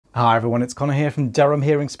Hi everyone, it's Connor here from Durham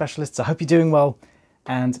Hearing Specialists. I hope you're doing well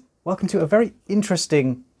and welcome to a very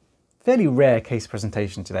interesting, fairly rare case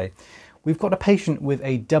presentation today. We've got a patient with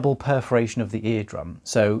a double perforation of the eardrum.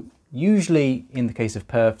 So usually in the case of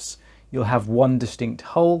perfs, you'll have one distinct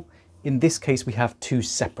hole. In this case, we have two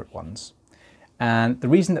separate ones. And the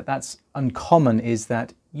reason that that's uncommon is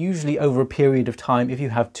that usually over a period of time, if you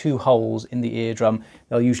have two holes in the eardrum,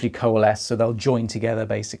 they'll usually coalesce, so they'll join together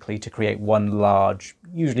basically to create one large,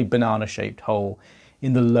 usually banana-shaped hole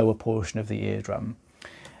in the lower portion of the eardrum.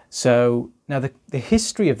 So now the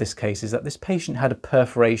history of this case is that this patient had a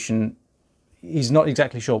perforation. He's not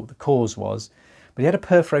exactly sure what the cause was, but he had a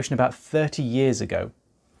perforation about 30 years ago.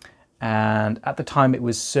 And at the time it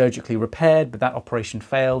was surgically repaired, but that operation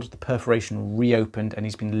failed, the perforation reopened, and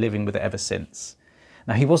he's been living with it ever since.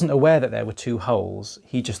 Now he wasn't aware that there were two holes,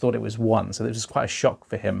 he just thought it was one, so it was quite a shock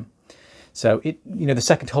for him. So the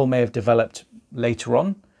second hole may have developed later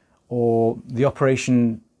on, or the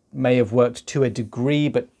operation may have worked to a degree,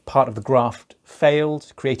 but part of the graft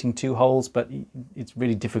failed, creating two holes, but it's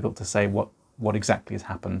really difficult to say what exactly has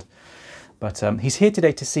happened. But he's here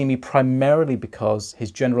today to see me primarily because his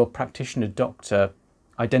general practitioner doctor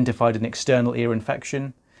identified an external ear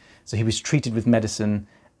infection. So he was treated with medicine,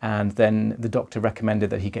 and then the doctor recommended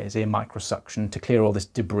that he get his ear microsuction to clear all this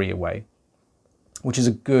debris away, which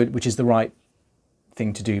is the right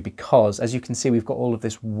thing to do, because as you can see, we've got all of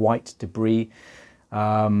this white debris.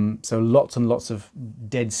 So lots and lots of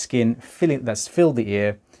dead skin that's filled the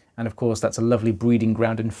ear. And of course, that's a lovely breeding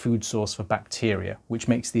ground and food source for bacteria, which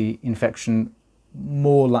makes the infection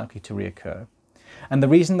more likely to reoccur. And the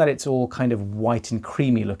reason that it's all kind of white and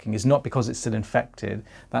creamy looking is not because it's still infected.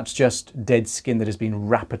 That's just dead skin that has been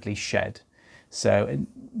rapidly shed. So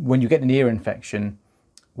when you get an ear infection,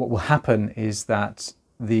 what will happen is that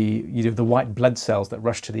the white blood cells that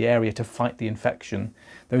rush to the area to fight the infection,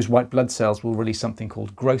 those white blood cells will release something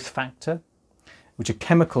called growth factor, which are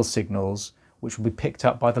chemical signals which will be picked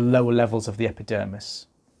up by the lower levels of the epidermis.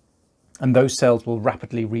 And those cells will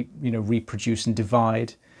rapidly reproduce and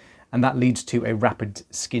divide, and that leads to a rapid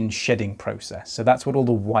skin shedding process. So that's what all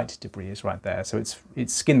the white debris is right there. So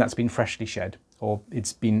it's skin that's been freshly shed, or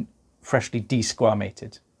it's been freshly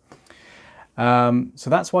desquamated. So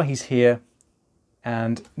that's why he's here.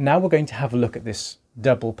 And now we're going to have a look at this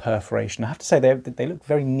double perforation. I have to say they look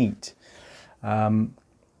very neat.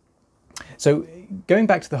 So going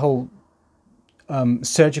back to the whole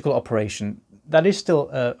surgical operation, that is still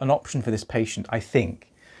an option for this patient, I think.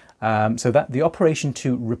 So that the operation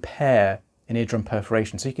to repair an eardrum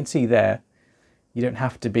perforation, so you can see there, you don't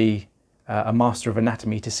have to be a master of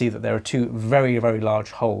anatomy to see that there are two very, very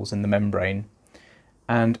large holes in the membrane.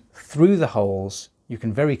 And through the holes, you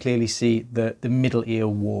can very clearly see the middle ear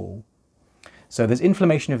wall. So there's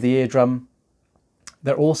inflammation of the eardrum.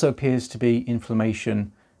 There also appears to be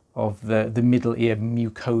inflammation of the middle ear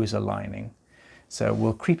mucosa lining. So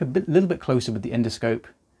we'll creep a little bit closer with the endoscope,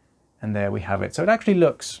 and there we have it. So it actually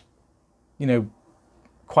looks,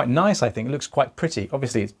 quite nice, I think. It looks quite pretty.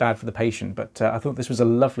 Obviously it's bad for the patient, but I thought this was a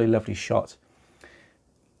lovely, lovely shot.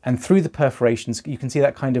 And through the perforations, you can see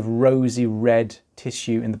that kind of rosy red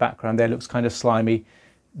tissue in the background there. Looks kind of slimy.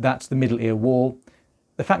 That's the middle ear wall.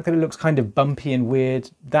 The fact that it looks kind of bumpy and weird,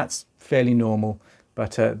 that's fairly normal,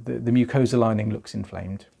 but the mucosa lining looks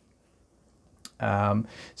inflamed. And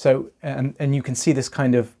you can see this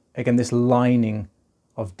kind of, again, this lining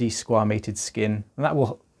of desquamated skin, and that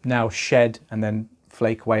will now shed and then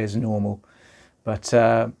flake away as normal. But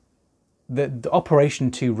the operation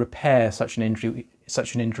to repair such an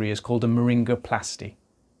injury is called a myringoplasty.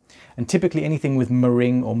 And typically anything with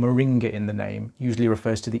myring or moringa in the name usually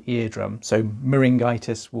refers to the eardrum. So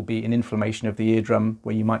myringitis will be an inflammation of the eardrum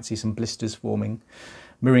where you might see some blisters forming.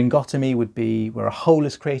 Myringotomy would be where a hole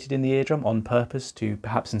is created in the eardrum on purpose to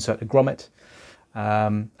perhaps insert a grommet.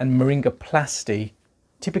 And myringoplasty,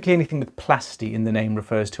 typically anything with plasty in the name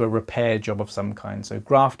refers to a repair job of some kind. So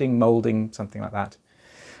grafting, moulding, something like that.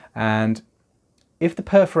 And if the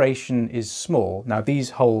perforation is small, now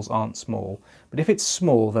these holes aren't small, but if it's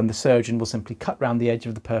small, then the surgeon will simply cut round the edge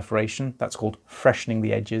of the perforation. That's called freshening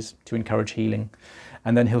the edges to encourage healing.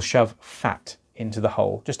 And then he'll shove fat into the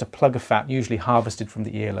hole, just a plug of fat, usually harvested from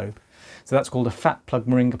the earlobe. So that's called a fat plug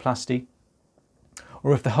myringoplasty.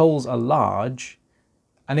 Or if the holes are large,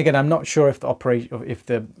 and again, I'm not sure if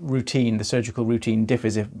the surgical routine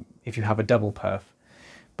differs if you have a double perf.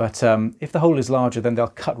 But if the hole is larger, then they'll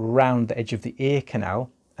cut round the edge of the ear canal,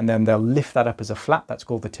 and then they'll lift that up as a flap. That's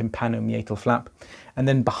called the tympanomeatal flap. And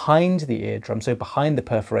then behind the eardrum, so behind the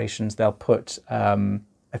perforations, they'll put a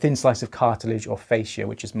thin slice of cartilage or fascia,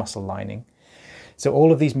 which is muscle lining. So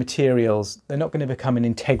all of these materials, they're not going to become an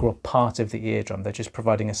integral part of the eardrum. They're just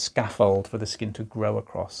providing a scaffold for the skin to grow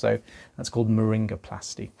across. So that's called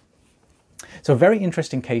myringoplasty. So a very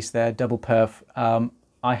interesting case there, double perf.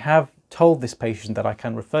 I have told this patient that I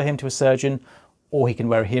can refer him to a surgeon, or he can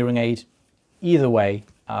wear a hearing aid. Either way,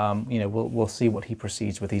 you know, we'll see what he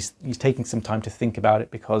proceeds with. He's taking some time to think about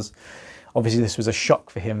it, because obviously this was a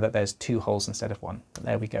shock for him that there's 2 holes instead of 1. But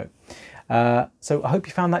there we go. So I hope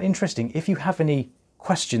you found that interesting. If you have any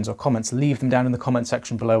questions or comments, leave them down in the comment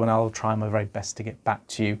section below and I'll try my very best to get back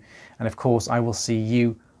to you. And of course, I will see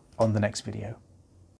you on the next video.